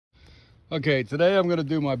Okay, today I'm going to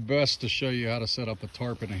do my best to show you how to set up a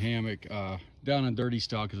tarp and a hammock down in dirty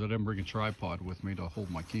style, because I didn't bring a tripod with me to hold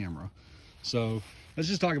my camera. So let's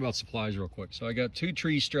just talk about supplies real quick. So I got 2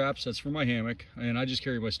 tree straps, that's for my hammock, and I just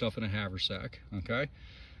carry my stuff in a haversack, okay?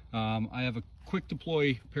 I have a quick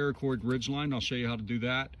deploy paracord ridgeline. I'll show you how to do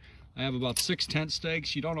that. I have about 6 tent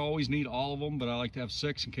stakes. You don't always need all of them, but I like to have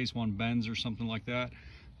 6 in case one bends or something like that.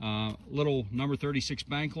 Little number 36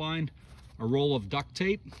 bank line. A roll of duct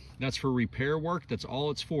tape, that's for repair work, that's all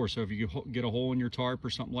it's for. So if you get a hole in your tarp or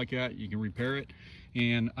something like that, you can repair it.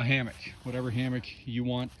 And a hammock, whatever hammock you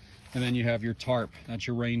want. And then you have your tarp, that's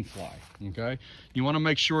your rain fly, okay? You wanna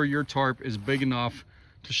make sure your tarp is big enough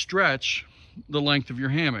to stretch the length of your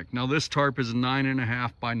hammock. Now this tarp is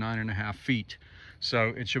 9.5 by 9.5 feet.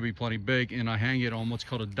 So it should be plenty big, and I hang it on what's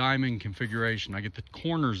called a diamond configuration. I get the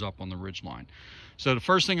corners up on the ridge line. So the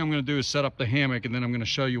first thing I'm going to do is set up the hammock, and then I'm going to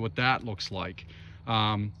show you what that looks like.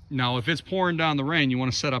 Now, if it's pouring down the rain, you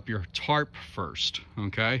want to set up your tarp first,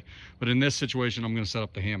 okay? But in this situation, I'm going to set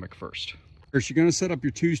up the hammock first. First, you're going to set up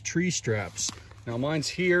your 2 tree straps. Now, mine's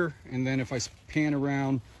here, and then if I pan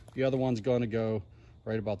around, the other one's going to go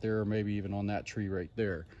right about there, or maybe even on that tree right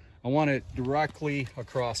there. I want it directly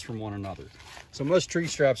across from one another. So most tree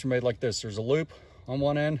straps are made like this. There's a loop on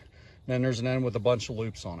one end, and then there's an end with a bunch of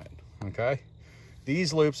loops on it, okay?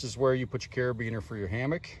 These loops is where you put your carabiner for your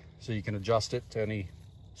hammock, so you can adjust it to any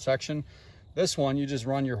section. This one, you just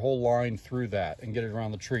run your whole line through that and get it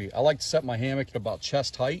around the tree. I like to set my hammock at about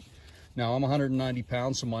chest height. Now I'm 190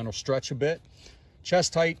 pounds, so mine will stretch a bit.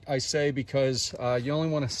 Chest height, I say, because you only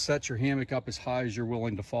want to set your hammock up as high as you're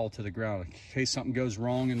willing to fall to the ground. In case something goes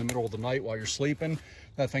wrong in the middle of the night while you're sleeping,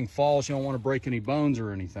 that thing falls, you don't want to break any bones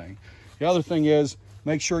or anything. The other thing is,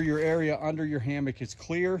 make sure your area under your hammock is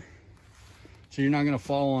clear, so you're not going to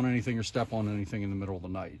fall on anything or step on anything in the middle of the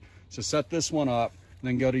night. So set this one up,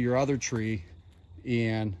 then go to your other tree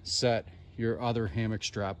and set your other hammock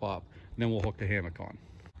strap up, and then we'll hook the hammock on.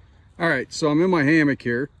 All right, so I'm in my hammock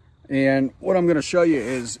here. And what I'm going to show you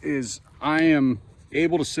is I am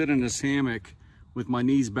able to sit in this hammock with my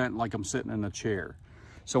knees bent like I'm sitting in a chair.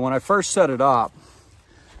 So when I first set it up,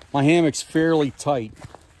 my hammock's fairly tight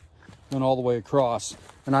and all the way across.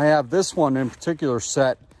 And I have this one in particular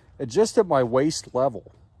set just at my waist level,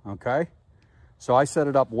 okay? So I set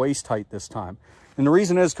it up waist height this time. And the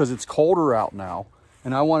reason is because it's colder out now,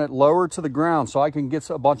 and I want it lower to the ground so I can get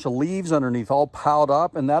a bunch of leaves underneath all piled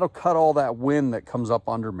up, and that'll cut all that wind that comes up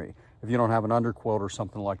under me if you don't have an underquilt or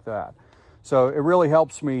something like that. So it really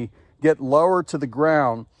helps me get lower to the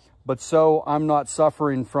ground, but so I'm not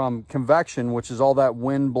suffering from convection, which is all that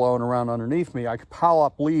wind blowing around underneath me. I can pile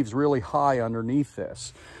up leaves really high underneath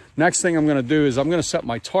this. Next thing I'm gonna do is I'm gonna set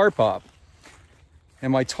my tarp up,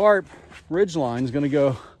 and my tarp ridge line is gonna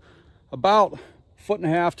go about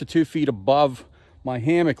 1.5 to 2 feet above my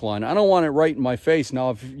hammock line. I don't want it right in my face.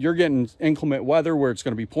 Now, if you're getting inclement weather where it's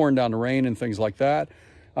going to be pouring down the rain and things like that,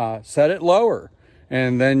 set it lower.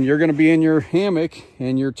 And then you're going to be in your hammock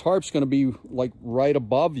and your tarp's going to be like right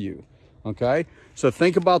above you. Okay. So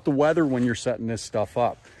think about the weather when you're setting this stuff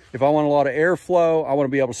up. If I want a lot of airflow, I want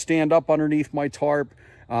to be able to stand up underneath my tarp,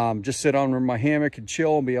 just sit under my hammock and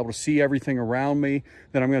chill and be able to see everything around me.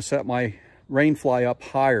 Then I'm going to set my rain fly up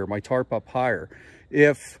higher, my tarp up higher.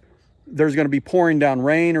 If there's going to be pouring down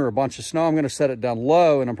rain or a bunch of snow, I'm going to set it down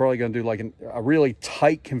low, and I'm probably going to do like a really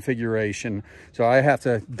tight configuration. So I have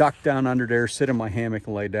to duck down under there, sit in my hammock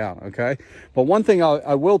and lay down, okay? But one thing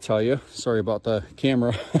I will tell you, sorry about the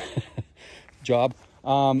camera job,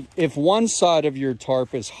 if one side of your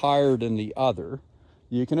tarp is higher than the other,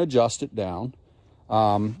 you can adjust it down,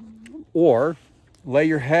 or lay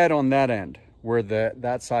your head on that end where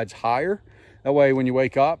that side's higher. That way when you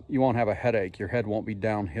wake up, you won't have a headache. Your head won't be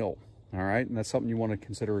downhill. All right, and that's something you want to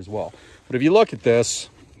consider as well. But if you look at this,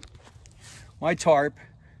 my tarp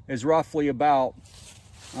is roughly about,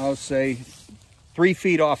 I'll say, 3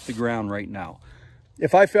 feet off the ground right now.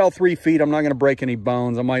 If I fell 3 feet, I'm not going to break any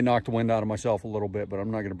bones. I might knock the wind out of myself a little bit, but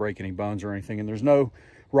I'm not going to break any bones or anything. And there's no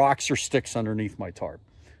rocks or sticks underneath my tarp.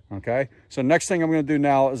 Okay, so next thing I'm going to do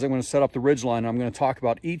now is I'm going to set up the ridge line. I'm going to talk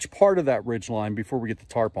about each part of that ridge line before we get the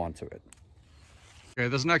tarp onto it. Okay,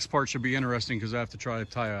 this next part should be interesting because I have to try to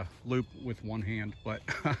tie a loop with one hand, but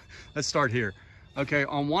let's start here. Okay,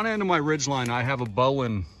 on one end of my ridge line, I have a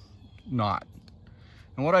bowline knot.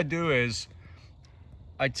 And what I do is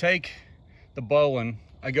I take the bowline,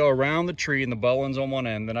 I go around the tree and the bowline's on one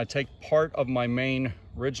end, then I take part of my main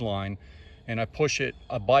ridge line and I push it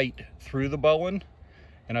a bite through the bowline,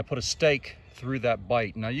 and I put a stake through that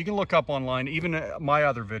bite. Now you can look up online, even my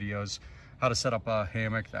other videos, how to set up a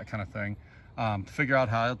hammock, that kind of thing. figure out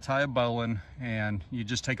how to tie a bowline, and you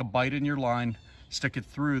just take a bite in your line, stick it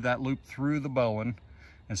through that loop through the bowline,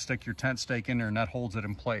 and stick your tent stake in there, and that holds it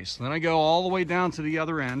in place. Then I go all the way down to the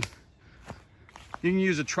other end. You can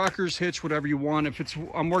use a trucker's hitch, whatever you want. If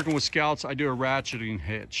I'm working with scouts, I do a ratcheting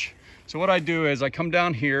hitch. So what I do is I come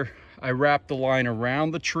down here, I wrap the line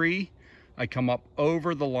around the tree, I come up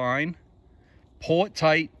over the line, pull it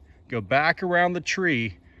tight, go back around the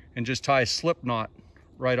tree, and just tie a slip knot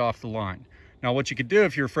right off the line. Now what you could do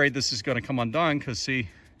if you're afraid this is going to come undone, because see,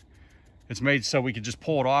 it's made so we could just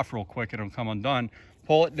pull it off real quick and it'll come undone,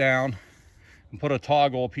 pull it down and put a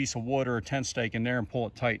toggle, a piece of wood or a tent stake in there and pull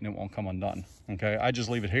it tight and it won't come undone. Okay, I just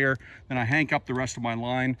leave it here, then I hank up the rest of my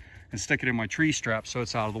line and stick it in my tree strap so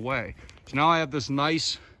it's out of the way. So now I have this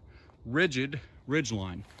nice rigid ridge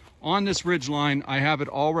line. On this ridge line, I have it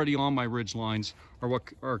already on my ridge lines, or what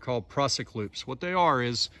are called prusik loops. What they are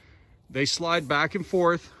is they slide back and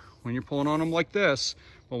forth when you're pulling on them like this,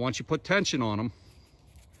 but once you put tension on them,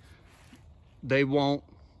 they won't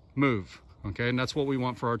move, okay? And that's what we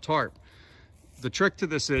want for our tarp. The trick to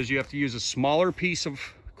this is you have to use a smaller piece of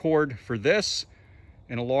cord for this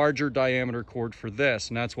and a larger diameter cord for this,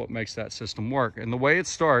 and that's what makes that system work. And the way it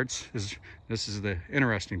starts is, this is the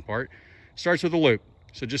interesting part, it starts with a loop.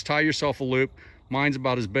 So just tie yourself a loop. Mine's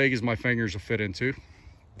about as big as my fingers will fit into.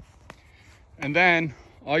 And then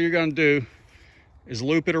all you're gonna do is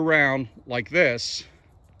loop it around like this,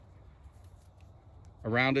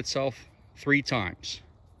 around itself 3 times.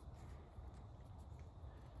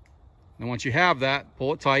 And once you have that,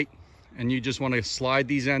 pull it tight, and you just want to slide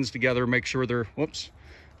these ends together, make sure they're,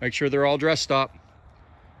 make sure they're all dressed up.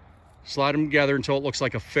 Slide them together until it looks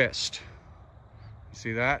like a fist.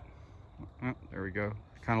 See that? Oh, there we go.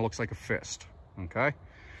 Kind of looks like a fist, okay?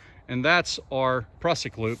 And that's our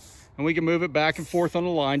prusik loop. And we can move it back and forth on the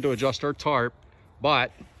line to adjust our tarp,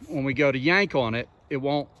 but when we go to yank on it, it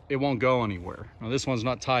won't go anywhere. Now this one's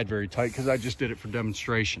not tied very tight because I just did it for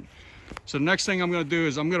demonstration. So the next thing I'm gonna do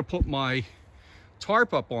is I'm gonna put my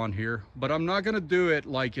tarp up on here, but I'm not gonna do it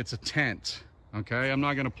like it's a tent, okay? I'm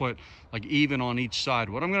not gonna put like even on each side.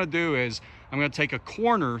 What I'm gonna do is I'm gonna take a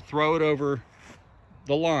corner, throw it over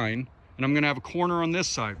the line, and I'm gonna have a corner on this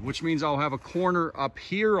side, which means I'll have a corner up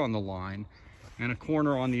here on the line and a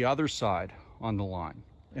corner on the other side on the line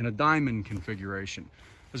in a diamond configuration.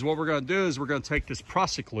 Because what we're gonna do is we're gonna take this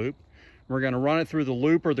prusik loop, we're gonna run it through the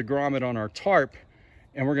loop or the grommet on our tarp,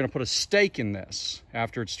 and we're gonna put a stake in this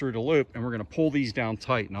after it's through the loop, and we're gonna pull these down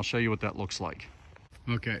tight, and I'll show you what that looks like.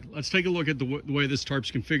 Okay, let's take a look at the way this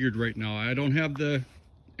tarp's configured right now. I don't have the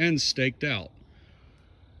ends staked out.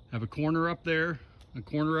 I have a corner up there,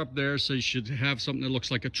 so you should have something that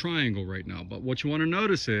looks like a triangle right now. But what you wanna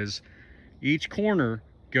notice is each corner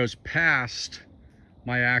goes past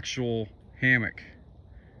my actual hammock,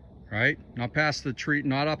 right? Not past the tree,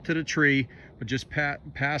 not up to the tree, but just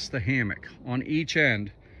past the hammock. On each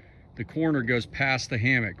end, the corner goes past the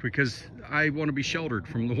hammock because I want to be sheltered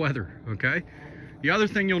from the weather, okay? The other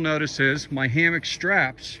thing you'll notice is my hammock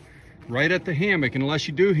straps right at the hammock, and unless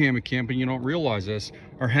you do hammock camping, you don't realize this,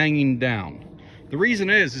 are hanging down. The reason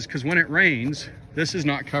is because when it rains, this is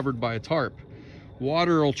not covered by a tarp.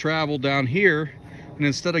 Water will travel down here, and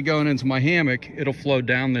instead of going into my hammock, it'll flow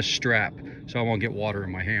down this strap, so I won't get water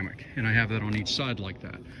in my hammock. And I have that on each side like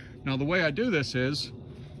that. Now the way I do this is,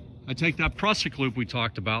 I take that prusik loop we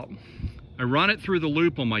talked about, I run it through the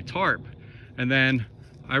loop on my tarp, and then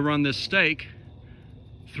I run this stake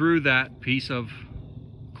through that piece of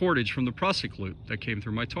cordage from the prusik loop that came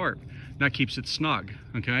through my tarp. And that keeps it snug,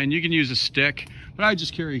 okay? And you can use a stick, but I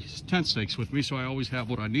just carry tent stakes with me, so I always have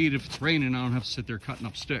what I need. If it's raining, I don't have to sit there cutting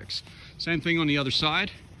up sticks. Same thing on the other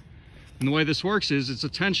side. And the way this works is it's a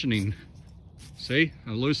tensioning. See,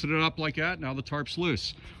 I loosened it up like that, now the tarp's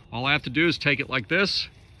loose. All I have to do is take it like this,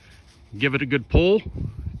 give it a good pull,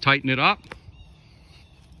 tighten it up,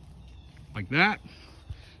 like that.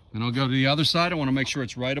 Then I'll go to the other side. I want to make sure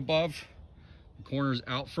it's right above. The corner's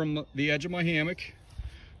out from the edge of my hammock.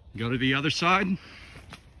 Go to the other side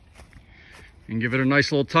and give it a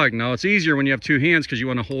nice little tug. Now it's easier when you have 2 hands because you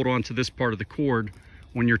want to hold on to this part of the cord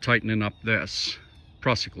when you're tightening up this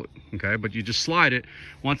prusik loop, okay? But you just slide it.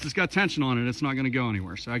 Once it's got tension on it, it's not going to go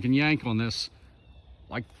anywhere. So I can yank on this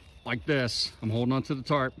like this. I'm holding on to the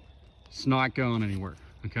tarp. It's not going anywhere,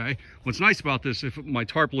 okay? What's nice about this, if my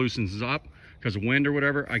tarp loosens up because of wind or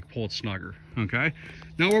whatever, I can pull it snugger, okay?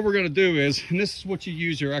 Now what we're going to do is, and this is what you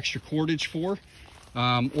use your extra cordage for,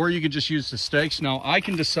 or you could just use the stakes. Now I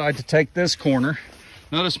can decide to take this corner.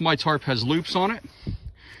 Notice my tarp has loops on it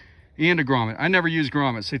and a grommet. I never use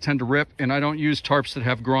grommets, they tend to rip, and I don't use tarps that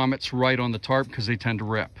have grommets right on the tarp because they tend to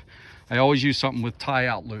rip. I always use something with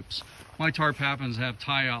tie-out loops. My tarp happens to have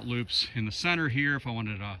tie-out loops in the center here if I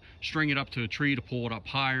wanted to string it up to a tree to pull it up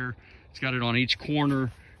higher. It's got it on each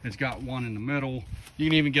corner. It's got one in the middle. You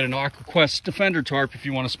can even get an AquaQuest Defender tarp if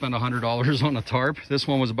you want to spend $100 on a tarp. This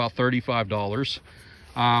one was about $35.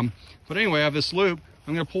 But anyway, I have this loop.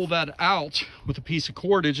 I'm going to pull that out with a piece of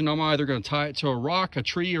cordage, and I'm either going to tie it to a rock, a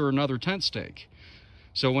tree, or another tent stake.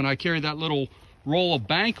 So when I carry that little roll of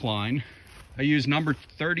bank line, I use number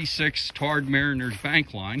 36 Tarred Mariner's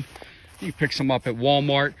bank line. You can pick some up at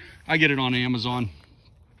Walmart. I get it on Amazon.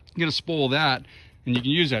 You get a spool of that, and you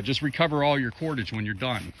can use that. Just recover all your cordage when you're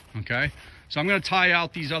done, okay? So I'm going to tie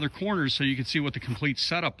out these other corners so you can see what the complete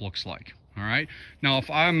setup looks like. All right, now if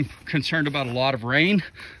I'm concerned about a lot of rain,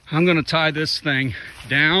 I'm going to tie this thing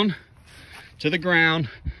down to the ground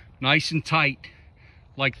nice and tight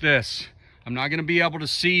like this. I'm not going to be able to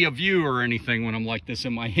see a view or anything when I'm like this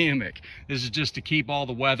in my hammock. This is just to keep all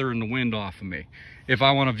the weather and the wind off of me. If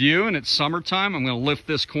I want a view and it's summertime, I'm going to lift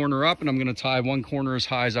this corner up and I'm going to tie one corner as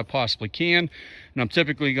high as I possibly can, and I'm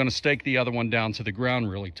typically going to stake the other one down to the ground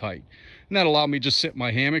really tight. And that'll allow me to just sit in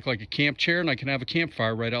my hammock like a camp chair, and I can have a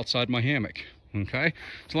campfire right outside my hammock. Okay,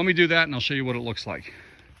 so let me do that and I'll show you what it looks like.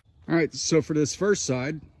 All right, so for this first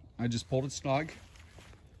side, I just pulled it snug.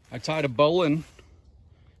 I tied a bowline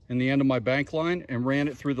in the end of my bank line and ran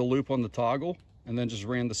it through the loop on the toggle, and then just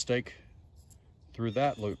ran the stake through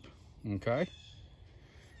that loop. Okay,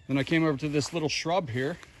 then I came over to this little shrub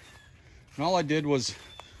here, and all I did was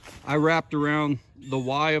I wrapped around the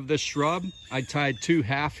Y of this shrub. I tied 2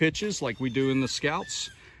 half hitches like we do in the Scouts,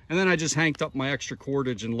 and then I just hanked up my extra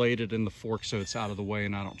cordage and laid it in the fork so it's out of the way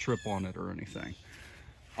and I don't trip on it or anything.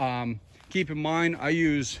 Keep in mind, I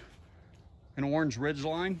use an orange ridge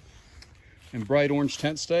line and bright orange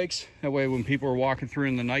tent stakes. That way when people are walking through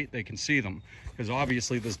in the night, they can see them, because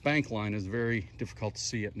obviously this bank line is very difficult to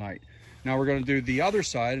see at night. Now we're going to do the other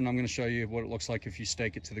side, and I'm going to show you what it looks like if you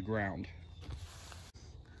stake it to the ground.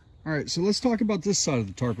 All right, so let's talk about this side of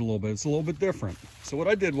the tarp a little bit. It's a little bit different. So what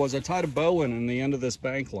I did was I tied a bowline in the end of this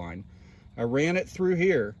bank line. I ran it through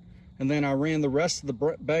here, and then I ran the rest of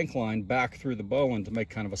the bank line back through the bowline to make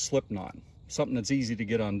kind of a slip knot, something that's easy to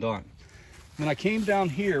get undone. Then I came down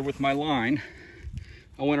here with my line.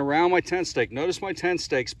 I went around my tent stake. Notice my tent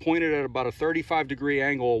stakes pointed at about a 35-degree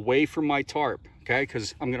angle away from my tarp, okay,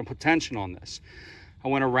 because I'm going to put tension on this. I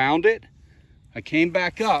went around it. I came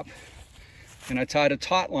back up, and I tied a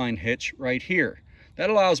taut line hitch right here.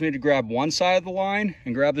 That allows me to grab one side of the line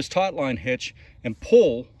and grab this taut line hitch and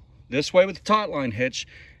pull this way with the taut line hitch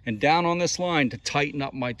and down on this line to tighten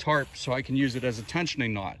up my tarp so I can use it as a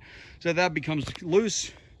tensioning knot. So if that becomes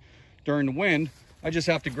loose during the wind, I just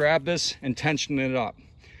have to grab this and tension it up.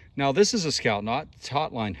 Now this is a Scout knot,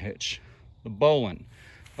 taut line hitch, the bowline.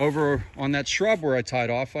 Over on that shrub where I tied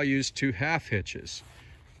off, I used 2 half hitches,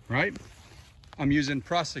 right? I'm using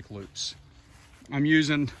prusik loops. I'm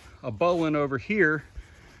using a bowline over here,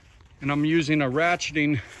 and I'm using a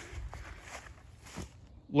ratcheting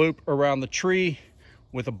loop around the tree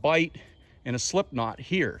with a bite and a slip knot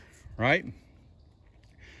here, right?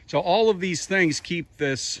 So all of these things keep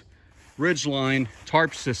this ridgeline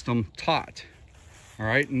tarp system taut, all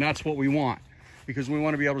right? And that's what we want, because we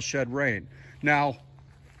want to be able to shed rain. Now,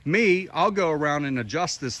 I'll go around and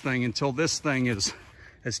adjust this thing until this thing is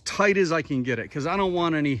as tight as I can get it, because I don't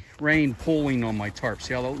want any rain pulling on my tarp.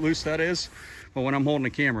 See how loose that is? But when I'm holding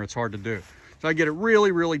the camera, it's hard to do. So I get it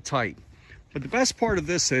really, really tight. But the best part of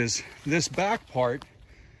this is this back part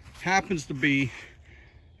happens to be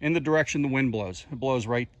in the direction the wind blows. It blows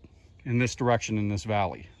right in this direction in this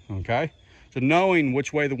valley, okay? So knowing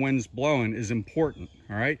which way the wind's blowing is important,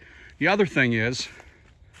 all right? The other thing is,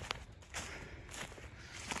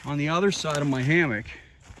 on the other side of my hammock,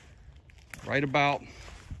 right about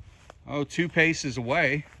 2 paces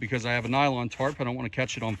away, because I have a nylon tarp, I don't want to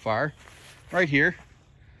catch it on fire, right here,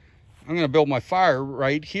 I'm going to build my fire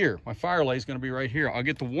right here. My fire lay is going to be right here. I'll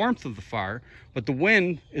get the warmth of the fire, but the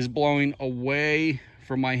wind is blowing away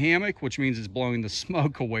from my hammock, which means it's blowing the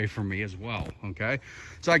smoke away from me as well, okay?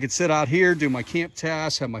 So I could sit out here, do my camp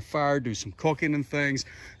tasks, have my fire, do some cooking and things,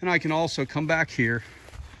 and I can also come back here,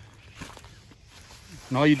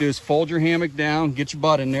 and all you do is fold your hammock down, get your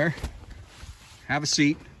butt in there, have a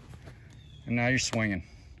seat, and now you're swinging.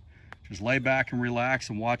 Just lay back and relax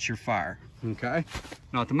and watch your fire, okay?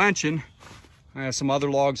 Not to mention, I have some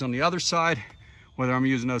other logs on the other side, whether I'm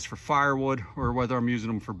using those for firewood or whether I'm using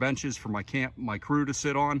them for benches for my crew to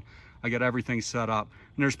sit on. I got everything set up.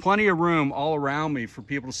 And there's plenty of room all around me for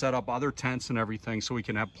people to set up other tents and everything, so we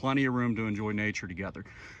can have plenty of room to enjoy nature together.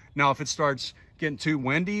 Now, if it starts getting too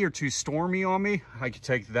windy or too stormy on me, I could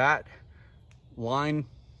take that line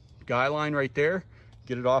guy line right there,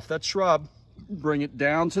 get it off that shrub, bring it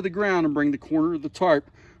down to the ground and bring the corner of the tarp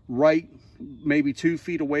right maybe 2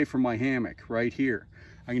 feet away from my hammock right here.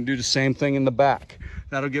 I can do the same thing in the back.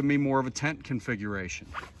 That'll give me more of a tent configuration.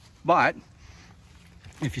 But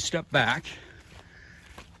if you step back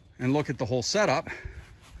and look at the whole setup,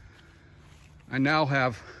 I now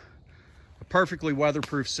have a perfectly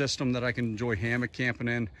weatherproof system that I can enjoy hammock camping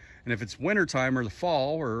in. And if it's wintertime or the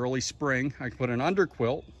fall or early spring, I can put an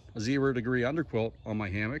underquilt, a 0-degree underquilt on my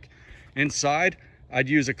hammock. Inside, I'd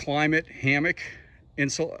use a climate hammock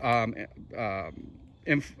inflatable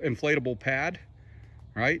pad,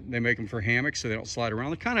 right? They make them for hammocks so they don't slide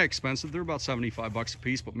around. They're kind of expensive. They're about 75 bucks a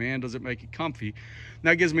piece, but man, does it make it comfy. And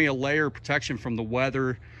that gives me a layer of protection from the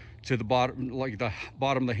weather to the bottom, like the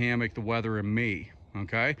bottom of the hammock, the weather, and me.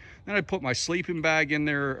 Okay, then I put my sleeping bag in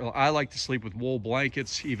there. I like to sleep with wool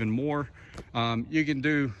blankets even more. You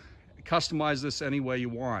can customize this any way you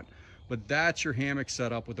want, but that's your hammock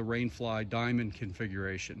setup with the Rainfly diamond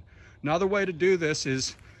configuration. Another way to do this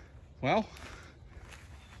is, well,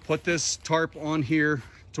 put this tarp on here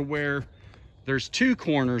to where there's 2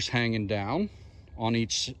 corners hanging down on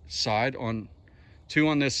each side, on 2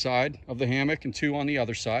 on this side of the hammock and 2 on the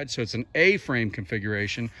other side. So it's an A-frame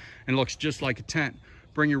configuration and looks just like a tent.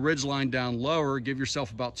 Bring your ridge line down lower, give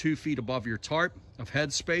yourself about 2 feet above your tarp of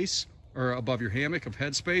head space, or above your hammock of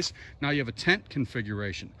head space. Now you have a tent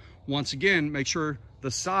configuration. Once again, make sure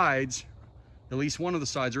the sides, at least one of the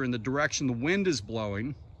sides, are in the direction the wind is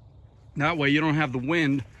blowing. That way you don't have the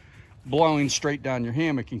wind blowing straight down your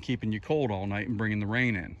hammock and keeping you cold all night and bringing the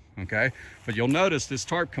rain in, okay? But you'll notice this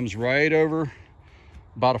tarp comes right over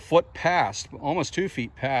about a foot past, almost 2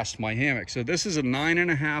 feet past my hammock. So this is a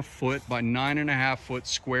 9.5 foot by 9.5 foot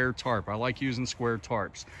square tarp. I like using square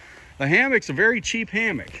tarps. The hammock's a very cheap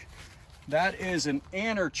hammock. That is an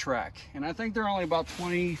Trek, and I think they're only about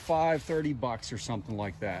 25, 30 bucks or something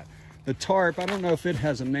like that. The tarp, I don't know if it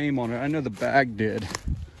has a name on it. I know the bag did.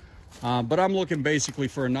 But I'm looking basically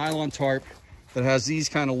for a nylon tarp that has these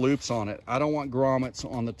kind of loops on it. I don't want grommets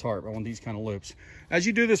on the tarp. I want these kind of loops. As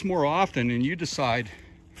you do this more often and you decide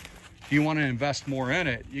if you want to invest more in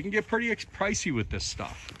it, you can get pretty pricey with this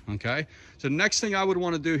stuff, okay? So the next thing I would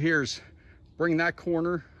want to do here is bring that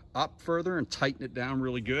corner up further and tighten it down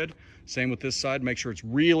really good. Same with this side, make sure it's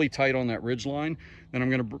really tight on that ridge line. Then I'm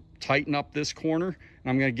going to tighten up this corner, and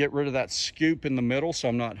I'm going to get rid of that scoop in the middle so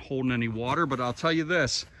I'm not holding any water. But I'll tell you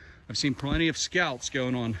this, I've seen plenty of scouts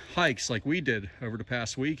going on hikes like we did over the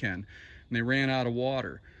past weekend, and they ran out of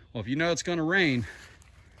water. Well, if you know it's going to rain,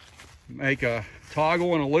 make a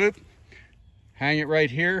toggle and a loop, hang it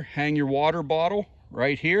right here, hang your water bottle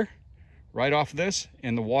right here, right off this,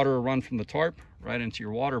 and the water will run from the tarp right into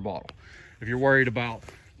your water bottle. If you're worried about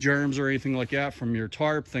germs or anything like that from your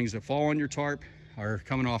tarp, things that fall on your tarp are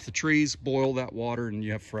coming off the trees, boil that water and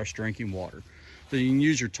you have fresh drinking water. So you can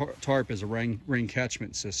use your tarp as a rain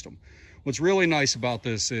catchment system. What's really nice about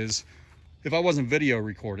this is, if I wasn't video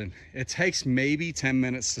recording, it takes maybe 10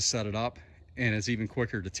 minutes to set it up, and it's even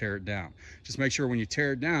quicker to tear it down. Just make sure when you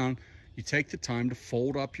tear it down, you take the time to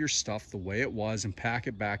fold up your stuff the way it was and pack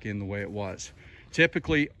it back in the way it was.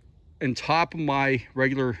 Typically, on top of my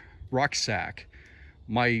regular rucksack,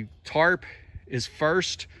 my tarp is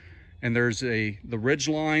first, and there's the ridge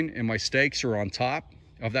line and my stakes are on top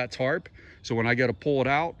of that tarp. So when I go to pull it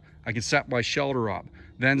out, I can set my shelter up.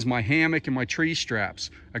 Then's my hammock and my tree straps.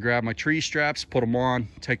 I grab my tree straps, put them on,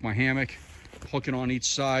 take my hammock, hook it on each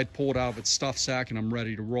side, pull it out of its stuff sack, and I'm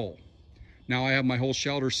ready to roll. Now I have my whole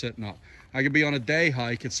shelter sitting up. I could be on a day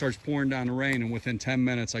hike, it starts pouring down the rain, and within 10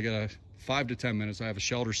 minutes, 5 to 10 minutes, I have a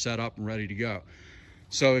shelter set up and ready to go.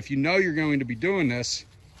 So if you know you're going to be doing this,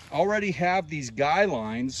 already have these guy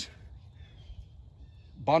lines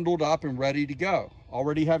bundled up and ready to go.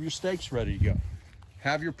 Already have your stakes ready to go.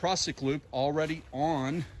 Have your prusik loop already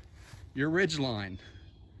on your ridge line.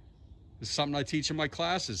 This is something I teach in my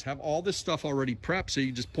classes. Have all this stuff already prepped so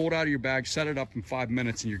you just pull it out of your bag, set it up in 5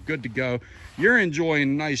 minutes, and you're good to go. You're enjoying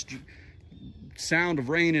a nice sound of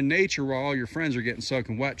rain in nature while all your friends are getting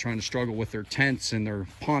soaking wet trying to struggle with their tents and their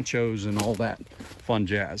ponchos and all that fun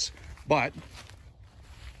jazz. But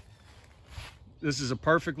this is a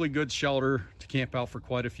perfectly good shelter to camp out for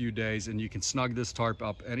quite a few days, and you can snug this tarp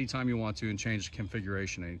up anytime you want to and change the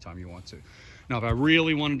configuration anytime you want to. Now, if I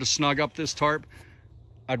really wanted to snug up this tarp,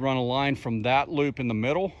 I'd run a line from that loop in the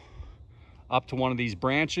middle up to one of these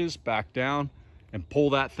branches, back down, and pull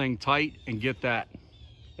that thing tight and get that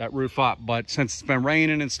roof up. But since it's been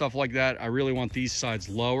raining and stuff like that, I really want these sides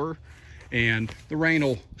lower, and the rain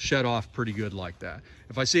will shed off pretty good like that.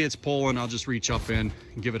 If I see it's pulling, I'll just reach up in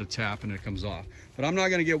and give it a tap and it comes off. But I'm not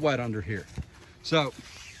gonna get wet under here. So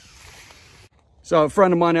So a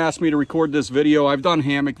friend of mine asked me to record this video. I've done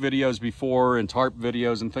hammock videos before and tarp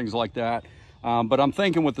videos and things like that. But I'm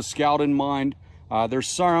thinking with the Scout in mind. There's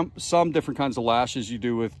some different kinds of lashes you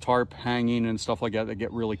do with tarp hanging and stuff like that that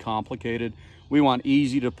get really complicated. We want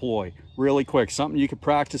easy to deploy, really quick, something you could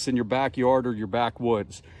practice in your backyard or your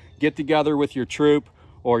backwoods. Get together with your troop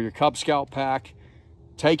or your Cub Scout pack,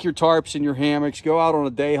 take your tarps and your hammocks, go out on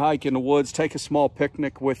a day hike in the woods, take a small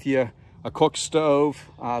picnic with you, a cook stove,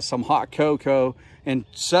 some hot cocoa, and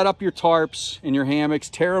set up your tarps and your hammocks,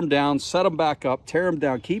 tear them down, set them back up, tear them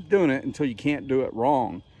down, keep doing it until you can't do it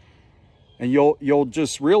wrong. And you'll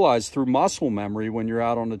just realize through muscle memory when you're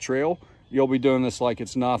out on the trail, you'll be doing this like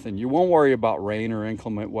it's nothing. You won't worry about rain or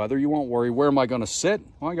inclement weather. You won't worry, where am I gonna sit?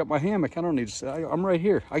 Well, I got my hammock, I don't need to sit. I'm right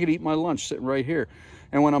here. I could eat my lunch sitting right here.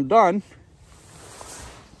 And when I'm done,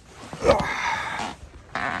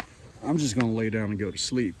 I'm just gonna lay down and go to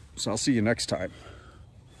sleep. So I'll see you next time.